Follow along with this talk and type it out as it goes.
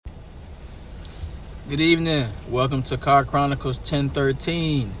Good evening. Welcome to Car Chronicles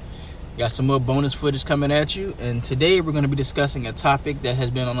 1013. Got some more bonus footage coming at you, and today we're going to be discussing a topic that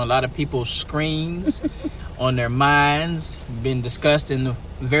has been on a lot of people's screens, on their minds, been discussed in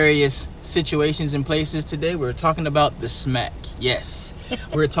various situations and places. Today we're talking about the smack. Yes,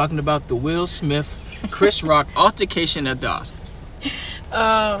 we're talking about the Will Smith, Chris Rock altercation at the Oscars.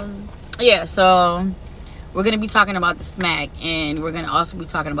 So we're going to be talking about the smack, and we're going to also be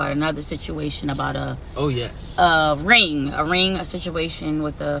talking about another situation about a situation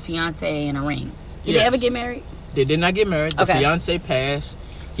with a fiancé and a ring. Did they ever get married? They did not get married. The fiancé passed.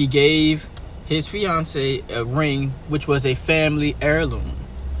 He gave his fiancé a ring, which was a family heirloom.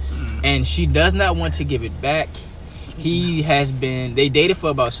 And she does not want to give it back. They dated for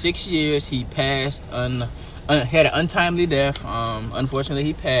about 6 years. He passed, had an untimely death. Unfortunately,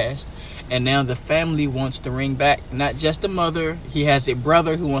 he passed. And now the family wants the ring back. Not just the mother. He has a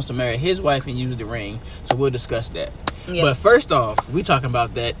brother who wants to marry his wife and use the ring. So we'll discuss that. Yep. But first off, we talking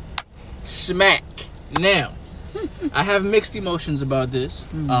about that smack. Now, I have mixed emotions about this.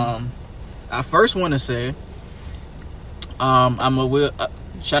 I first want to say,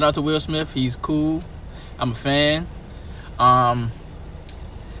 shout out to Will Smith. He's cool. I'm a fan.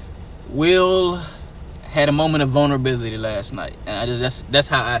 Will had a moment of vulnerability last night, and that's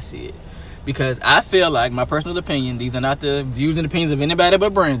how I see it. Because I feel like, my personal opinion, these are not the views and opinions of anybody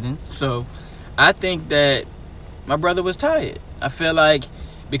but Brandon. So I think that my brother was tired. I feel like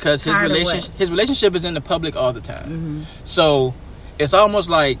because his relationship is in the public all the time. Mm-hmm. So it's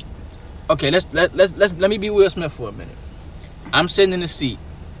almost like, okay, let me be Will Smith for a minute. I'm sitting in the seat.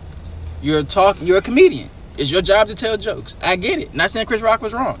 You're a comedian. It's your job to tell jokes. I get it. Not saying Chris Rock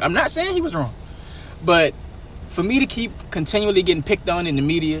was wrong. I'm not saying he was wrong. But for me to keep continually getting picked on in the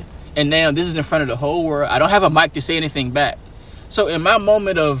media, and now this is in front of the whole world, I don't have a mic to say anything back. So in my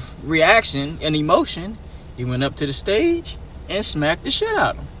moment of reaction and emotion, he went up to the stage and smacked the shit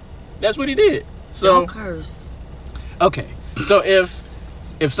out of him. That's what he did. So don't curse. Okay. So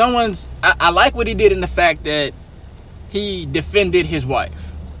if someone's... I like what he did in the fact that he defended his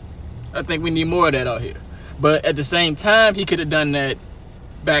wife. I think we need more of that out here. But at the same time, he could have done that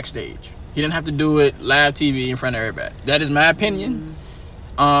backstage. He didn't have to do it live TV in front of everybody. That is my opinion.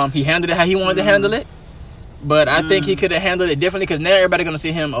 He handled it how he wanted to handle it. But I think he could have handled it differently, because now everybody's going to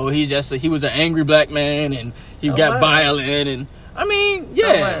see him, he was an angry black man and he got violent. And I mean,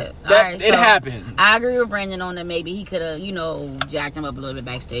 it happened. I agree with Brandon on that. Maybe he could have, jacked him up a little bit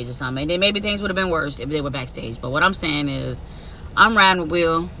backstage or something. And then maybe things would have been worse if they were backstage. But what I'm saying is, I'm riding with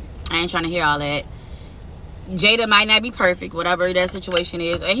Will. I ain't trying to hear all that. Jada might not be perfect, whatever that situation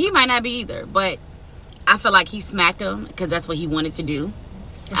is, and he might not be either, but I feel like he smacked him because that's what he wanted to do.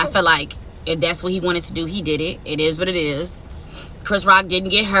 I feel like if that's what he wanted to do, he did it. It is what it is. Chris Rock didn't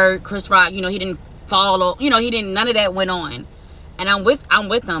get hurt. Chris Rock, he didn't fall, none of that went on. And I'm with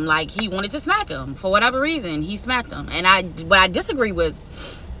him. Like, he wanted to smack him for whatever reason. He smacked him. And the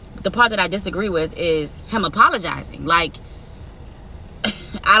part that I disagree with is him apologizing. Like,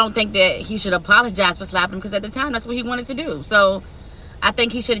 I don't think that he should apologize for slapping him, because at the time that's what he wanted to do. So I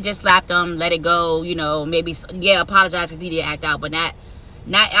think he should have just slapped him, let it go, maybe apologize because he did act out, but not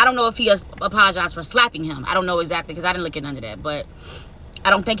I don't know if he apologized for slapping him. I don't know exactly, because I didn't look at none of that, but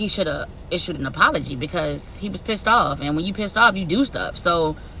I don't think he should have issued an apology, because he was pissed off, and when you pissed off, you do stuff.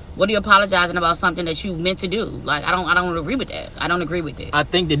 So what are you apologizing about? Something that you meant to do? Like, I don't agree with that. I don't agree with it. I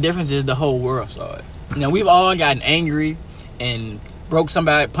think the difference is the whole world saw it. Now, we've all gotten angry and broke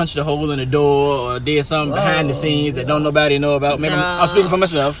somebody, punched a hole in the door, or did something behind the scenes that don't nobody know about. Maybe I'm speaking for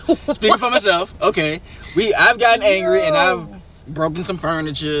myself. Okay. I've gotten angry, and I've broken some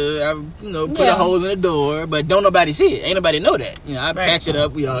furniture. I've put a hole in the door, but don't nobody see it. Ain't nobody know that. I patch it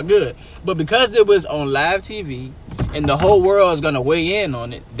up. We all good. But because it was on live TV and the whole world is gonna weigh in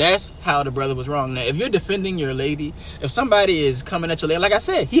on it, that's how the brother was wrong. Now, if you're defending your lady, if somebody is coming at your lady, like I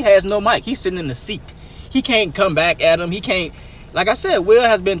said, he has no mic. He's sitting in the seat. He can't come back at him. He can't. Like I said, Will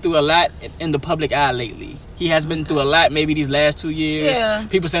has been through a lot in the public eye lately. He has been through a lot maybe these last 2 years. Yeah.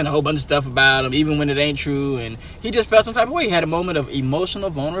 People saying a whole bunch of stuff about him, even when it ain't true. And he just felt some type of way. He had a moment of emotional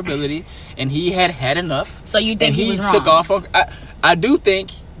vulnerability, and he had enough. So you think he was wrong? Took off. I do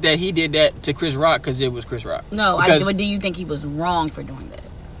think that he did that to Chris Rock because it was Chris Rock. No, but do you think he was wrong for doing that?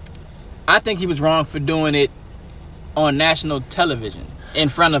 I think he was wrong for doing it on national television in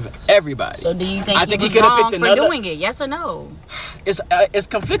front of everybody. So do you think he was wrong for doing it? Yes or no? It's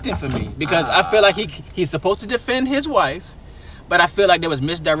conflicting for me, because I feel like he's supposed to defend his wife, but I feel like there was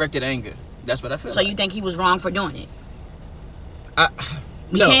misdirected anger. That's what I feel. So you think he was wrong for doing it?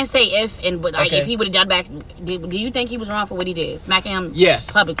 We can't say if and but like if he would have done back. Do you think he was wrong for what he did, smacking him? Yes,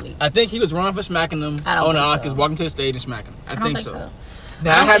 publicly. I think he was wrong for smacking him on the Oscars, walking to the stage and smacking him. I think so.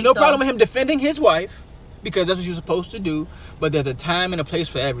 Now I have no problem with him defending his wife because that's what you're supposed to do. But there's a time and a place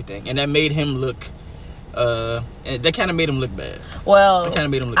for everything, and that made him look. That kind of made him look bad. Well, that kind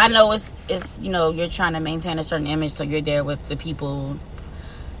of made him look I bad. know it's you're trying to maintain a certain image, so you're there with the people.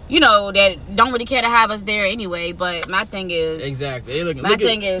 That don't really care to have us there anyway. But my thing is... Exactly. Hey, look at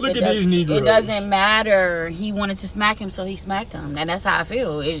these Negroes. It doesn't matter. He wanted to smack him, so he smacked him. And that's how I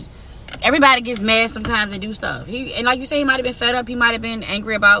feel. Everybody gets mad sometimes and do stuff. And like you say, he might have been fed up. He might have been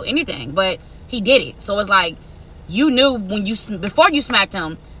angry about anything. But he did it. So it's like, you knew before you smacked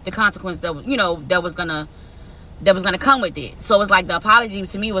him, the consequence that was gonna come with it. So it's like the apology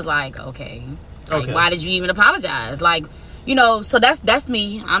to me was like, okay. Why did you even apologize? Like... so that's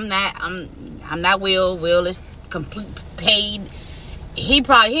me. I'm not Will. Will is complete paid. He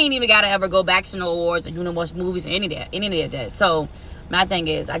ain't even gotta ever go back to no awards or do no more movies or any of that. So my thing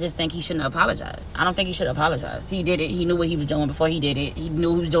is, I just think he shouldn't have apologized. I don't think he should have apologized. He did it. He knew what he was doing before he did it. He knew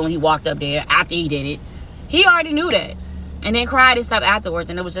what he was doing when he walked up there. After he did it, he already knew that, and then cried and stuff afterwards.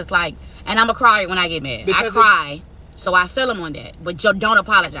 And it was just like, and I'm a crier when I get mad. I cry, so I feel him on that. But don't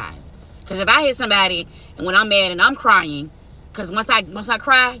apologize. Because if I hit somebody and when I'm mad and I'm crying, because once I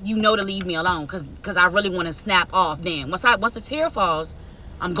cry, to leave me alone. Because I really want to snap off then. Once the tear falls,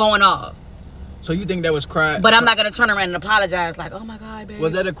 I'm going off. So you think that was cry? But I'm not going to turn around and apologize like, oh my God, baby.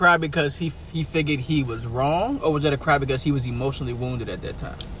 Was that a cry because he figured he was wrong? Or was that a cry because he was emotionally wounded at that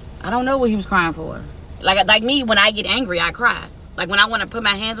time? I don't know what he was crying for. Like me, when I get angry, I cry. Like when I want to put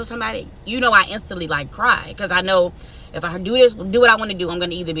my hands on somebody, I instantly cry. Because I know if I do what I want to do, I'm going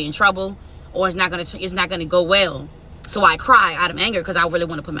to either be in trouble or it's not going to go well. So I cry out of anger because I really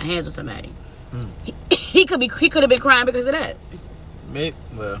want to put my hands on somebody. He could have been crying because of that. Maybe.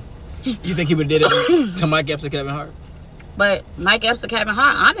 Well, you think he would have did it to Mike Epps or Kevin Hart? But Mike Epps or Kevin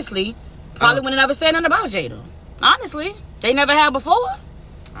Hart, honestly, probably would have never said nothing about Jada. Honestly, they never have before.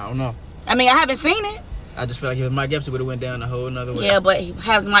 I don't know. I mean, I haven't seen it. I just feel like if Mike Epps would have went down a whole another way. Yeah, but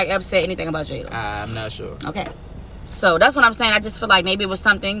has Mike Epps said anything about Jada? I'm not sure. Okay. So that's what I'm saying. I just feel like maybe it was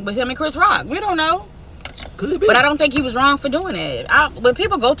something with him and Chris Rock. We don't know. Could be. But I don't think he was wrong for doing it. When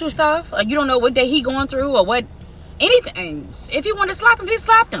people go through stuff, you don't know what day he going through or what anything. If he wanted to slap him, he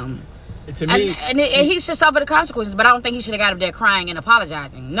slapped him. To me, and he should suffer the consequences. But I don't think he should have got up there crying and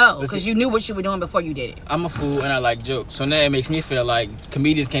apologizing. No, because you knew what you were doing before you did it. I'm a fool and I like jokes, so now it makes me feel like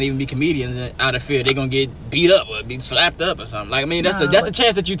comedians can't even be comedians out of fear they're gonna get beat up or be slapped up or something. Like, I mean, that's the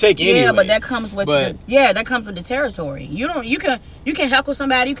chance that you take anyway. Yeah, but that comes with the territory. You can heckle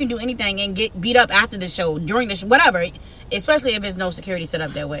somebody, you can do anything and get beat up after the show, during the show, whatever. Especially if there's no security set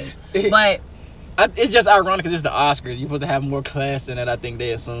up that way. But it's just ironic because it's the Oscars. You're supposed to have more class than that. I think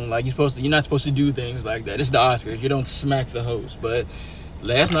they assume you're not supposed to do things like that. It's the Oscars. You don't smack the host. But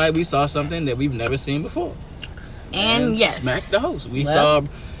last night we saw something that we've never seen before. And yes, smack the host. We saw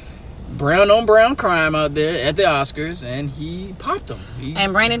brown on brown crime out there at the Oscars, and he popped him.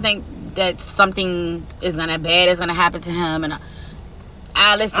 And Brandon think that something bad is gonna happen to him, and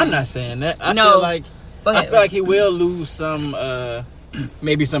I listen. I'm not saying that. I feel like he will lose some.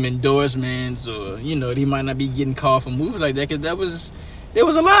 Maybe some endorsements, or he might not be getting called for movies like that, because it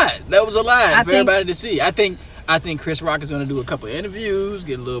was a lot for everybody to see. I think Chris Rock is going to do a couple of interviews,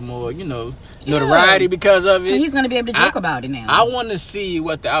 get a little more notoriety because of it. He's going to be able to joke about it now. I want to see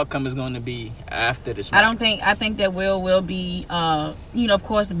what the outcome is going to be after this. I think that will be of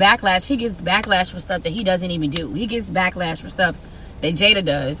course backlash. He gets backlash for stuff that he doesn't even do. He gets backlash for stuff that Jada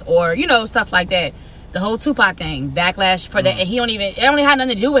does, or stuff like that. The whole Tupac thing, backlash for that, and it don't have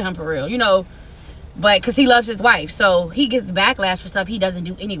nothing to do with him for real, but because he loves his wife, so he gets backlash for stuff he doesn't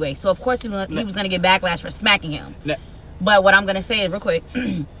do anyway. So of course he was going to get backlash for smacking him. But what I'm going to say is real quick,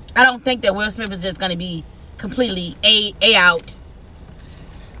 I don't think that Will Smith is just going to be completely a out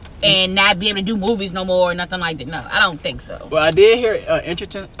and not be able to do movies no more or nothing like that. No, I don't think so. Well, I did hear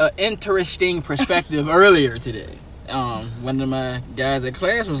an interesting perspective earlier today. One of my guys at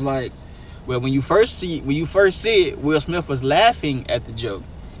class was like, well, when you first see it, Will Smith was laughing at the joke,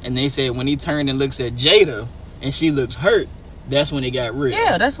 and they said when he turned and looks at Jada and she looks hurt, that's when it got real.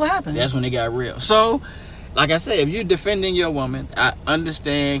 Yeah, that's what happened. That's when it got real. So, like I said, if you're defending your woman, I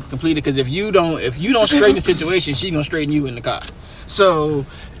understand completely, because if you don't straighten the situation, she's gonna straighten you in the car. So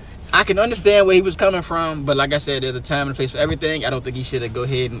I can understand where he was coming from, but like I said, there's a time and a place for everything. I don't think he should have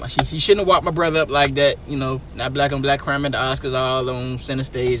he shouldn't have walked my brother up like that, not black on black crime at the Oscars all on center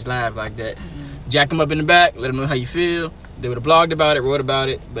stage live like that. Mm-hmm. Jack him up in the back, let him know how you feel. They would have blogged about it, wrote about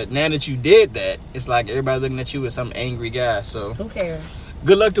it, but now that you did that, it's like everybody looking at you as some angry guy. So who cares?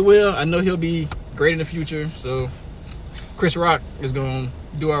 good luck to Will. I know he'll be great in the future. So Chris Rock is going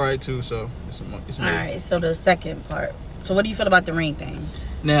to do all right too. So it's all right. So the second part. So what do you feel about the ring thing?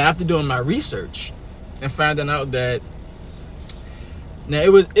 Now, after doing my research and finding out that now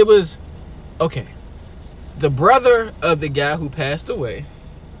it was okay. The brother of the guy who passed away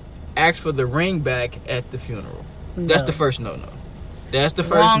asked for the ring back at the funeral. No. That's the first no. That's the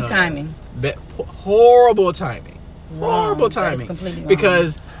first wrong timing. Horrible timing. Wrong. Horrible timing. That is completely wrong.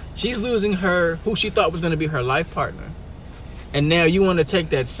 Because she's losing her, who she thought was going to be her life partner. And now you want to take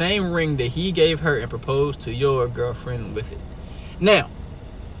that same ring that he gave her and propose to your girlfriend with it. Now,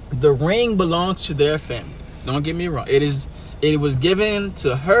 the ring belongs to their family. Don't get me wrong. It was given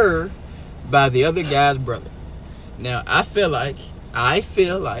to her by the other guy's brother. Now, I feel like,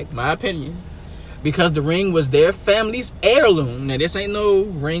 my opinion, because the ring was their family's heirloom. Now, this ain't no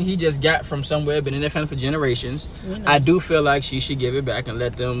ring he just got from somewhere, been in their family for generations. I do feel like she should give it back and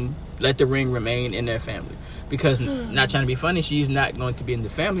let the ring remain in their family. Because, not trying to be funny, she's not going to be in the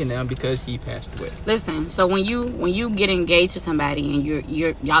family now because he passed away. Listen, so when you get engaged to somebody and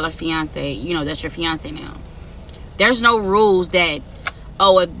y'all are fiancé, you know, that's your fiancé now. There's no rules that,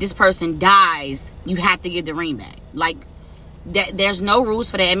 if this person dies, you have to give the ring back. Like, that, there's no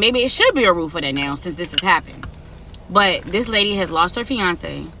rules for that. And maybe it should be a rule for that now since this has happened. But this lady has lost her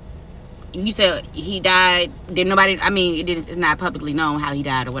fiancé. You said he died. It's not publicly known how he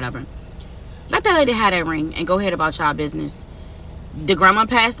died or whatever. Let that lady have that ring and go ahead about y'all business. The grandma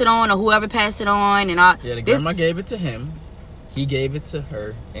passed it on, or whoever passed it on, and all. Yeah, the grandma gave it to him. He gave it to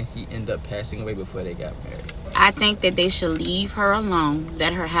her, and he ended up passing away before they got married. I think that they should leave her alone,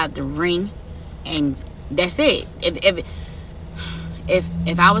 let her have the ring, and that's it.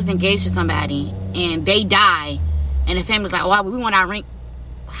 If I was engaged to somebody and they die, and the family's like, "Oh, we want our ring,"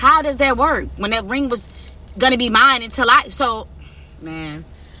 how does that work? When that ring was gonna be mine man.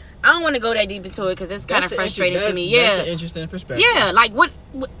 I don't want to go that deep into it because it's kind of frustrating to me. Yeah, that's an interesting perspective. Yeah, like what?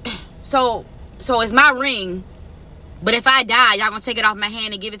 So it's my ring, but if I die, y'all gonna take it off my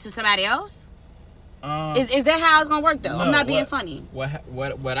hand and give it to somebody else? Is that how it's gonna work though? No, I'm not being funny.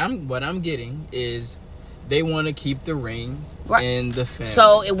 What I'm getting is they want to keep the ring in the family.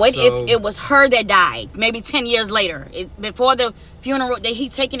 So if it was her that died, maybe 10 years later, before the funeral, that he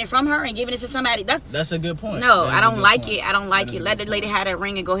taking it from her and giving it to somebody. That's a good point. No, I don't like it. I don't like it. Let the lady have that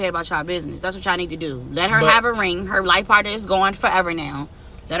ring and go ahead about y'all business. That's what y'all need to do. Let her have a ring. Her life partner is gone forever now.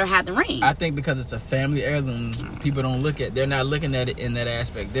 Let her have the ring. I think because it's a family heirloom, people they're not looking at it in that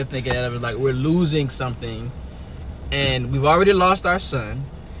aspect. They're thinking of it like we're losing something, and we've already lost our son,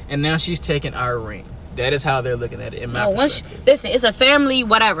 and now she's taking our ring. That is how they're looking at it in my perspective. Listen, it's a family,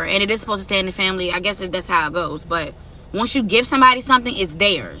 whatever, and it is supposed to stay in the family. I guess that's how it goes. But once you give somebody something, it's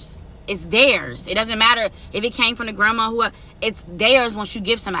theirs. It's theirs. It doesn't matter if it came from the grandma, whoever. It's theirs once you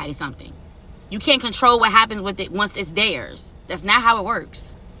give somebody something. You can't control what happens with it once it's theirs. That's not how it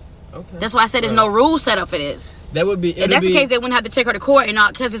works. Okay. That's why I said there's no rules set up for this. That would be. If that's the case, they wouldn't have to take her to court and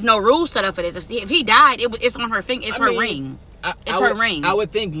not because there's no rules set up for this. If he died, it's on her finger. It's her ring. It's her ring. I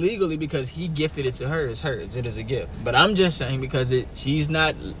would think legally because he gifted it to her. It's hers. It is a gift. But I'm just saying because she's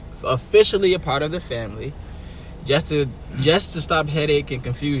not officially a part of the family. Just to stop headache and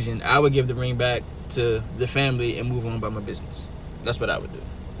confusion, I would give the ring back to the family and move on about my business. That's what I would do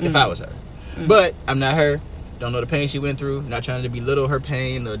if I was her. Mm-hmm. But I'm not her. Don't know the pain she went through. Not trying to belittle her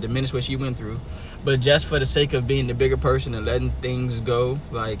pain or diminish what she went through. But just for the sake of being the bigger person and letting things go,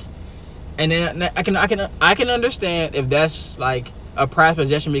 like. And then I can understand if that's like a prized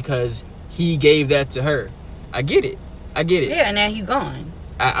possession because he gave that to her. I get it. Yeah, and now he's gone.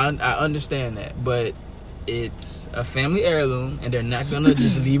 I understand that, but it's a family heirloom, and they're not gonna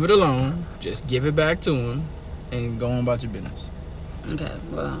just leave it alone. Just give it back to him, and go on about your business. Okay,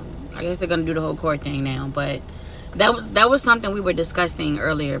 well, I guess they're gonna do the whole court thing now, but that was something we were discussing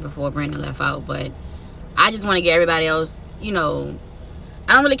earlier before Brandon left out. But I just want to get everybody else,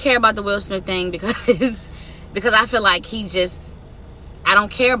 I don't really care about the Will Smith thing because I feel like I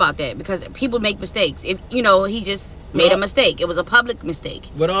don't care about that because people make mistakes. If he just made a mistake. It was a public mistake.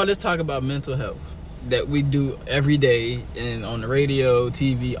 With all this talk about mental health that we do every day and on the radio,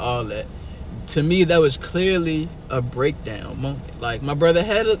 TV, all that, to me that was clearly a breakdown moment. Like my brother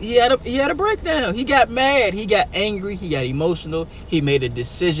had a breakdown. He got mad, he got angry, he got emotional, he made a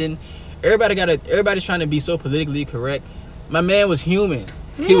decision. Everybody's trying to be so politically correct. My man was human.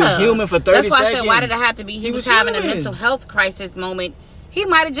 Yeah. He was human for 30 seconds. That's why I said, why did it have to be? He was having a mental health crisis moment. He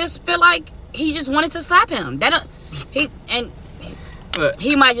might have just feel like he just wanted to slap him. He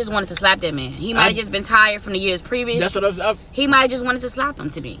might just wanted to slap that man. He might have just been tired from the years previous. That's what he might have just wanted to slap him.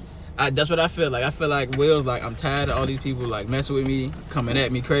 To me, That's what I feel like. I feel like Will's like, I'm tired of all these people like messing with me, coming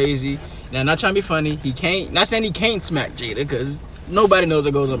at me crazy. Now, not trying to be funny. He can't. Not saying he can't smack Jada, because nobody knows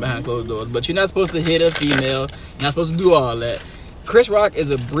what goes on behind closed doors. But you're not supposed to hit a female. You're not supposed to do all that. Chris Rock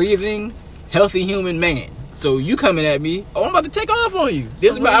is a breathing, healthy human man. So you coming at me? Oh, I'm about to take off on you.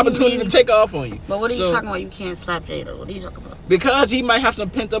 This is my opportunity to take off on you. But what are you talking about? You can't slap Jada. What are you talking about? Because he might have some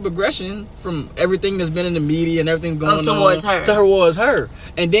pent up aggression from everything that's been in the media and everything going on towards her. Towards her.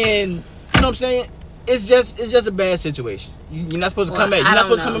 And then, you know what I'm saying? It's just a bad situation. You're not supposed to come at. You're not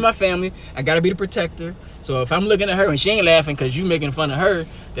supposed to come at my family. I gotta be the protector. So if I'm looking at her and she ain't laughing because you making fun of her,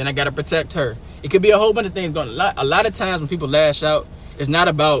 then I gotta protect her. It could be a whole bunch of things going. A lot of times when people lash out, it's not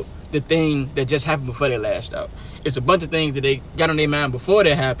about the thing that just happened before they lashed out. It's a bunch of things that they got on their mind before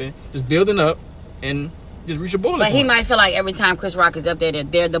that happened, just building up and just reach a boiling point. But he might feel like every time Chris Rock is up there,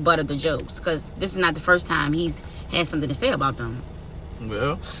 that they're the butt of the jokes, because this is not the first time he's had something to say about them.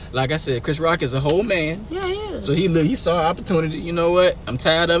 Well, like I said, Chris Rock is a whole man. Yeah, he is. So he saw an opportunity. You know what? I'm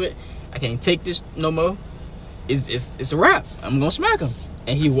tired of it. I can't take this no more. It's a wrap. I'm gonna smack him.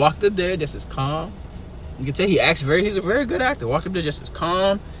 And he walked up there just as calm. You can tell he's a very good actor. Walked up there just as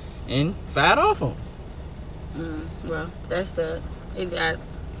calm and fired off on him. Well, that's I don't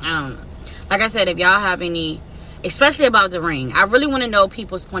know. Like I said, if y'all have any, especially about the ring, I really want to know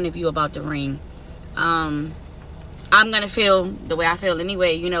people's point of view about the ring. I'm going to feel the way I feel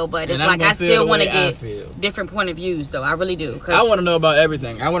anyway, you know, but it's like I still want to get different point of views, though. I really do. I want to know about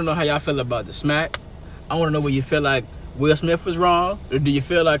everything. I want to know how y'all feel about the smack. I want to know where you feel like Will Smith was wrong, or do you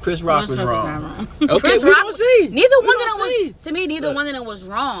feel like Chris Rock was wrong? Will Smith was not wrong. Okay, Chris we Rock, don't see. Neither one of them was, to me, neither one of them was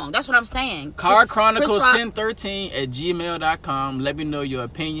wrong. That's what I'm saying. Car Chronicles 1013@gmail.com. Let me know your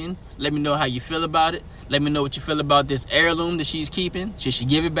opinion. Let me know how you feel about it. Let me know what you feel about this heirloom that she's keeping. Should she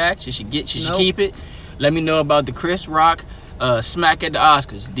give it back? Should she keep it? Let me know about the Chris Rock smack at the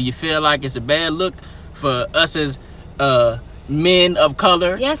Oscars. Do you feel like it's a bad look for us as men of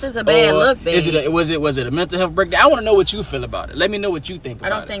color? Yes, it's a bad look, baby. Was it a mental health breakdown? I want to know what you feel about it. Let me know what you think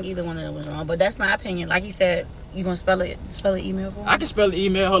about it. I don't think either one of them was wrong, but that's my opinion. Like he said, you gonna spell the email for me? I can spell the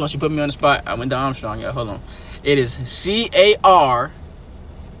email. Hold on, she put me on the spot. I went to Armstrong. Yeah, hold on. It is CARCHRONICLES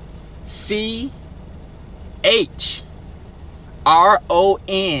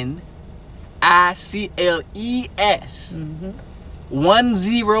Mm-hmm.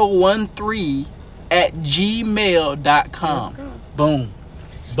 1013@gmail.com. Boom.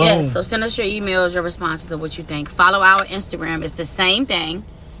 Yes, so send us your emails, your responses of what you think. Follow our Instagram. It's the same thing.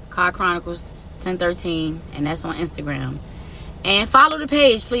 Car Chronicles 1013, and that's on Instagram. And follow the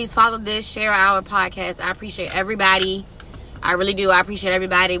page. Please follow this. Share our podcast. I appreciate everybody. I really do. I appreciate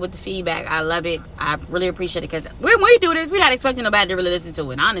everybody with the feedback. I love it. I really appreciate it, because when we do this, we're not expecting nobody to really listen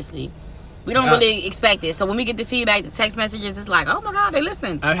to it, honestly. We don't really expect it. So when we get the feedback, the text messages, it's like, oh my God, they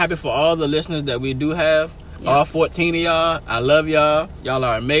listen. I'm happy for all the listeners that we do have. Yep. All 14 of y'all. I love y'all. Y'all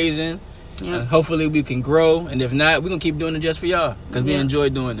are amazing. Yep. And hopefully we can grow. And if not, we're going to keep doing it just for y'all, because we enjoy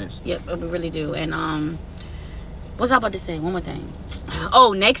doing this. Yep, we really do. And what's I about to say? One more thing.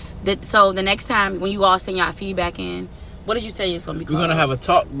 Oh, the next time when you all send y'all feedback in, what did you say it's going to be called? We're going to have a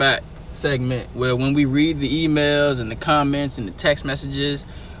talk back segment where when we read the emails and the comments and the text messages,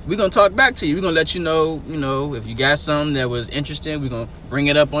 we're going to talk back to you. We're going to let you know, if you got something that was interesting, we're going to bring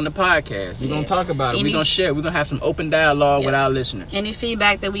it up on the podcast. We're going to talk about it. We're going to share. We're going to have some open dialogue with our listeners. Any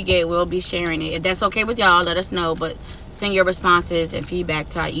feedback that we get, we'll be sharing it. If that's okay with y'all, let us know. But send your responses and feedback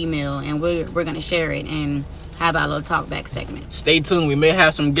to our email, and we're going to share it and have our little talk back segment. Stay tuned. We may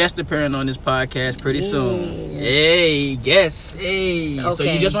have some guests appearing on this podcast pretty soon. Hey, guests. Hey. Okay. So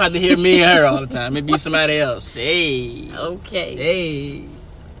you just don't have to hear me and her all the time. Maybe somebody else. Hey. Okay. Hey.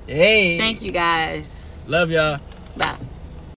 Hey. Thank you, guys. Love y'all. Bye.